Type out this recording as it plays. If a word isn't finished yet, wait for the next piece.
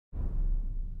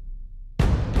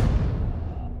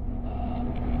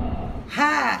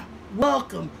Hi,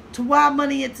 welcome to Wild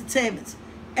Money Entertainments.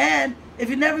 And if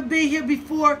you've never been here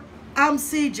before, I'm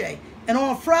CJ. And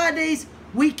on Fridays,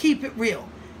 we keep it real.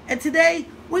 And today,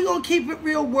 we're going to keep it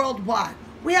real worldwide.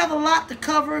 We have a lot to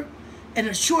cover in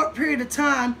a short period of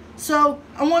time, so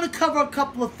I want to cover a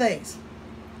couple of things.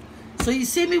 So you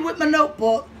see me with my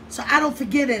notebook, so I don't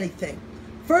forget anything.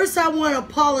 First, I want to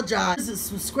apologize to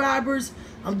subscribers.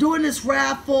 I'm doing this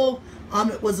raffle.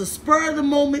 It was a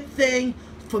spur-of-the-moment thing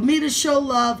for me to show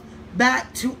love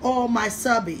back to all my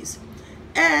subbies.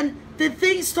 And then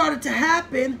things started to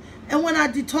happen, and when I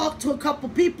did talk to a couple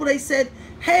people, they said,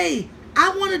 hey,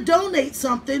 I want to donate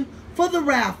something for the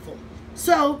raffle.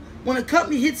 So when a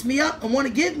company hits me up and want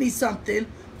to give me something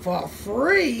for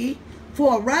free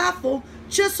for a raffle,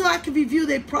 just so I can review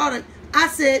their product, I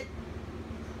said,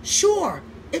 sure,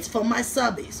 it's for my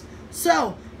subbies.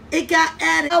 So it got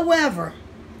added. However,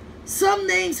 some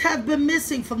names have been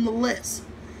missing from the list.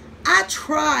 I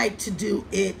tried to do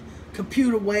it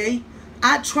computer way.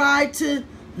 I tried to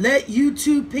let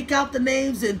YouTube pick out the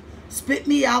names and spit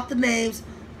me out the names.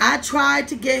 I tried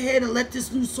to get ahead and let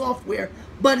this new software,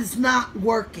 but it's not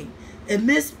working. It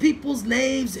missed people's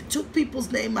names. It took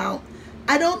people's name out.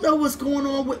 I don't know what's going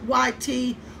on with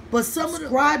YT, but some of the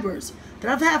subscribers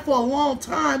that I've had for a long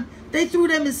time, they threw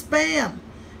them in spam.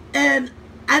 And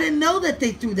I didn't know that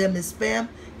they threw them in spam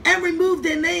and removed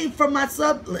their name from my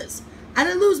sub list. I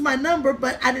didn't lose my number,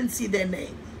 but I didn't see their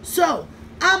name. So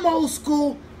I'm old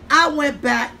school. I went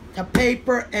back to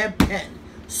paper and pen.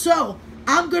 So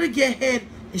I'm going to get ahead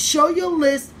and show you a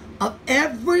list of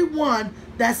everyone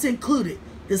that's included.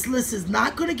 This list is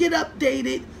not going to get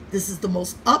updated. This is the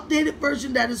most updated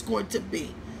version that is going to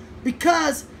be,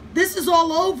 because this is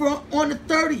all over on the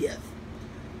 30th.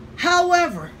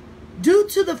 However, due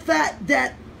to the fact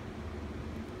that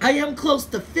I am close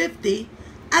to 50,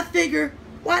 I figure,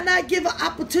 why not give an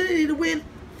opportunity to win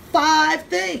 5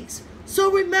 things?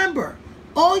 So remember,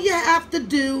 all you have to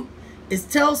do is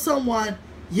tell someone,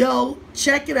 yo,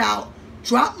 check it out.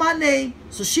 Drop my name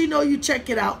so she know you check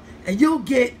it out, and you'll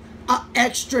get an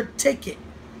extra ticket.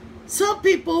 Some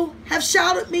people have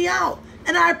shouted me out,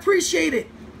 and I appreciate it.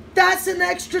 That's an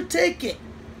extra ticket.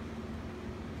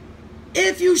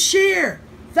 If you share,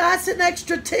 that's an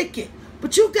extra ticket.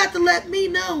 But you got to let me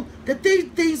know that these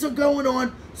things are going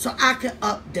on so I can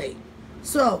update.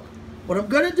 So what I'm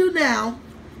going to do now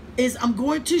is I'm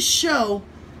going to show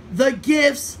the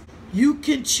gifts you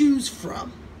can choose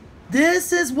from.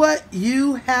 This is what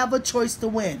you have a choice to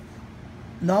win.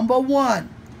 Number 1,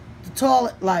 the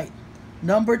toilet light.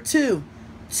 Number 2,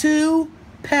 2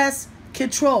 pest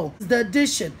control. The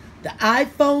edition, the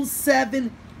iPhone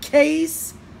 7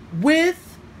 case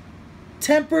with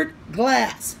tempered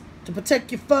glass to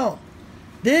protect your phone.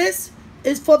 This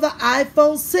is for the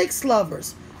iPhone 6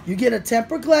 lovers. You get a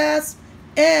tempered glass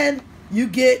and you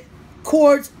get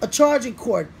cords, a charging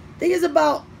cord. I think it's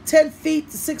about 10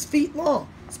 feet to 6 feet long.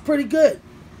 It's pretty good.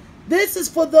 This is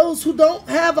for those who don't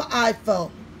have an iPhone.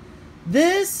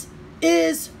 This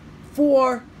is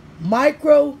for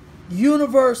micro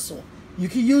universal. You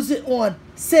can use it on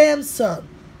Samsung,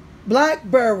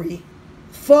 BlackBerry,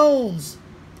 phones.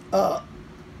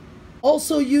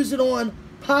 Also use it on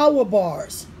power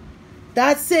bars.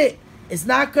 That's it. It's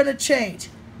not going to change.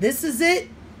 This is it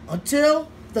until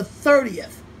the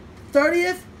 30th.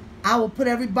 30th, I will put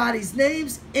everybody's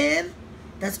names in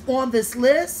that's on this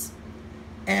list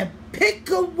and pick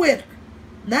a winner.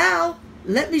 Now,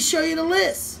 let me show you the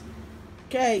list.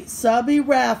 Okay, subby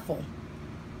raffle.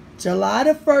 July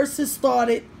the 1st is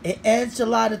started. It ends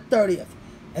July the 30th.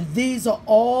 And these are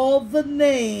all the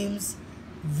names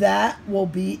that will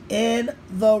be in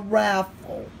the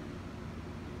raffle.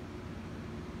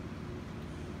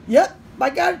 Yep, I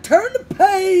gotta turn the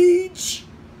page.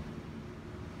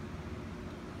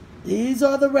 These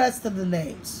are the rest of the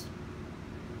names.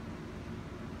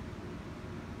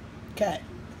 Okay,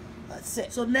 that's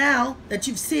it. So now that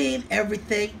you've seen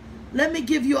everything, let me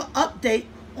give you an update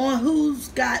on who's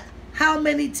got how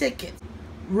many tickets.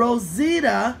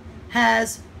 Rosita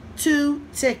has 2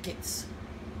 tickets.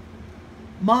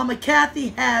 Mama Kathy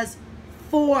has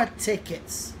 4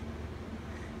 tickets.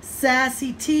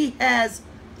 Sassy T has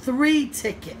 3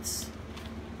 tickets.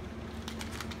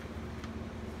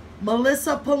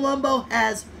 Melissa Palumbo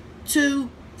has 2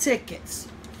 tickets.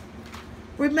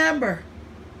 Remember,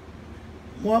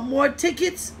 want more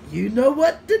tickets? You know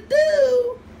what to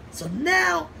do. So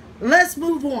now, let's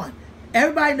move on.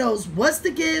 Everybody knows what's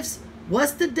the gifts,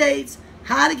 what's the dates,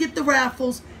 how to get the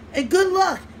raffles, and good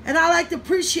luck. And I like to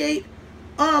appreciate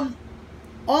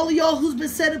all of y'all who's been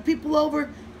sending people over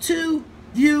to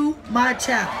view my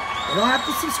channel. You don't have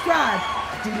to subscribe.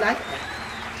 I do like that.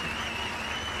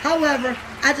 However,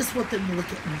 I just want them to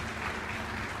look at me.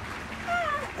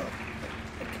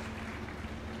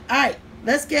 Alright,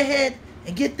 let's get ahead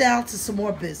and get down to some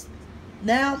more business.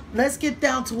 Now, let's get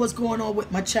down to what's going on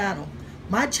with my channel.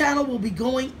 My channel will be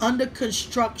going under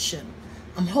construction.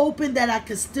 I'm hoping that I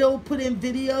can still put in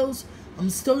videos. I'm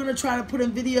still going to try to put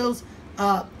in videos.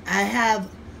 I have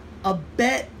a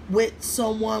bet with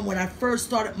someone when I first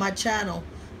started my channel.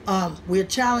 We're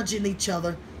challenging each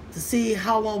other to see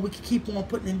how long we can keep on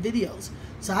putting in videos.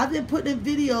 So I've been putting in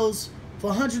videos for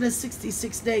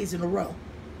 166 days in a row.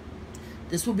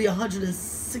 This will be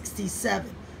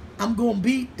 167. I'm going to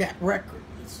beat that record.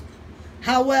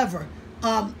 However,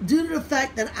 due to the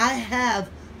fact that I have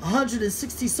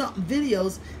 160 something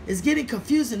videos, it's getting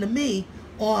confusing to me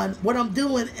on what I'm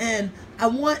doing, and I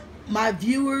want my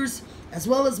viewers as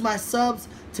well as my subs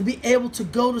to be able to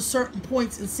go to certain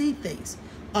points and see things.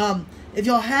 If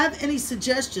y'all have any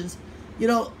suggestions,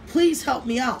 please help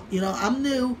me out. I'm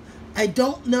new. I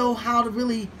don't know how to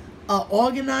really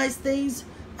organize things.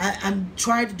 I'm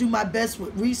trying to do my best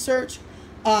with research.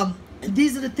 And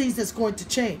these are the things that's going to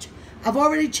change. I've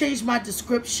already changed my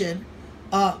description.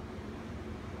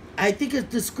 I think a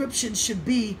description should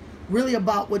be really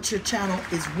about what your channel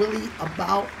is really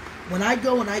about. When I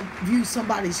go and I view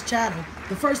somebody's channel,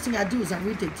 the first thing I do is I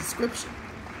read the description.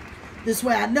 This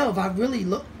way I know if I really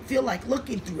feel like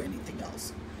looking through anything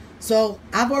else. So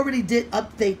I've already did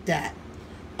update that.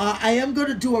 I am going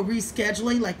to do a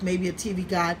rescheduling, like maybe a TV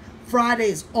guide. Friday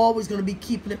is always going to be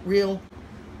keeping it real.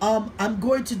 I'm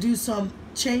going to do some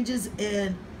changes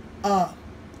in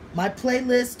my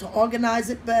playlist to organize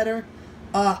it better.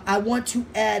 I want to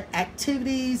add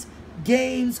activities,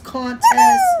 games,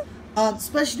 contests,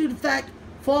 especially due to the fact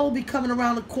fall will be coming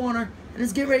around the corner and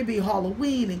it's getting ready to be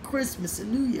Halloween and Christmas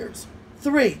and New Year's.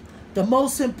 3, the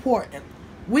most important.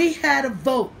 We had a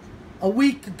vote a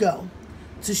week ago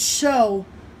to show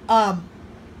the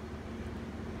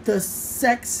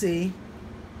sexy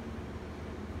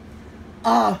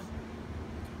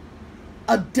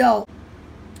adult.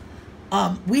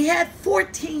 We had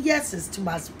 14 yeses to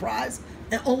my surprise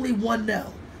and only 1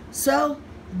 no. So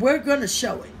we're gonna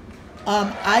show it.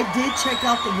 I did check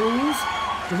out the rules,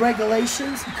 the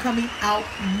regulations coming out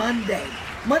Monday.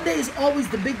 Monday is always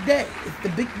the big day. It's the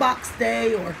big box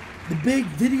day or the big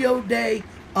video day.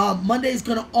 Monday is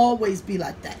gonna always be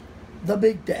like that, the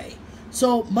big day.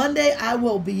 So Monday I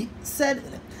will be sending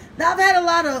it. Now I've had a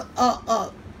lot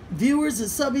of viewers and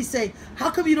subbies say, how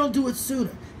come you don't do it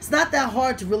sooner? It's not that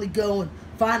hard to really go and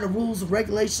find the rules and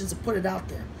regulations and put it out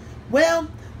there. Well,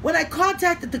 when I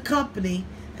contacted the company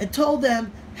and told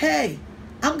them, hey,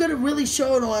 I'm going to really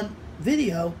show it on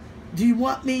video. Do you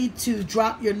want me to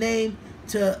drop your name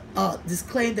to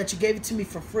disclaim that you gave it to me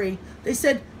for free? They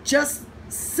said, just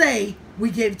say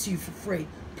we gave it to you for free.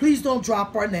 Please don't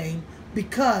drop our name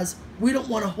because we don't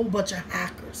want a whole bunch of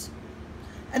hackers.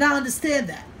 And I understand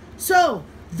that. So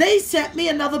they sent me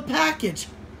another package.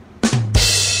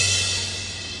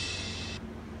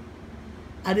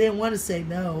 I didn't want to say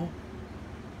no,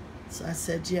 so I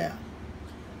said yeah.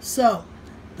 So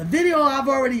the video I've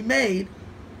already made,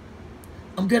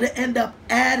 I'm going to end up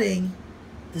adding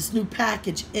this new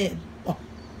package in on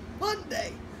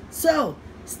Monday. So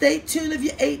stay tuned if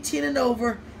you're 18 and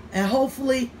over, and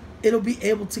hopefully it'll be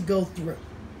able to go through.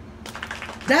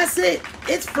 That's it.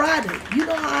 It's Friday. You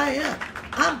know how I am.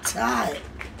 I'm tired.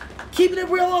 Keeping it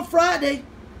real on Friday.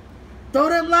 Throw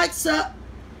them likes up.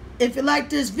 If you like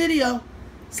this video,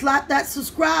 slap that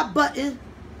subscribe button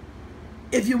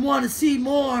if you want to see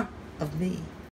more of me.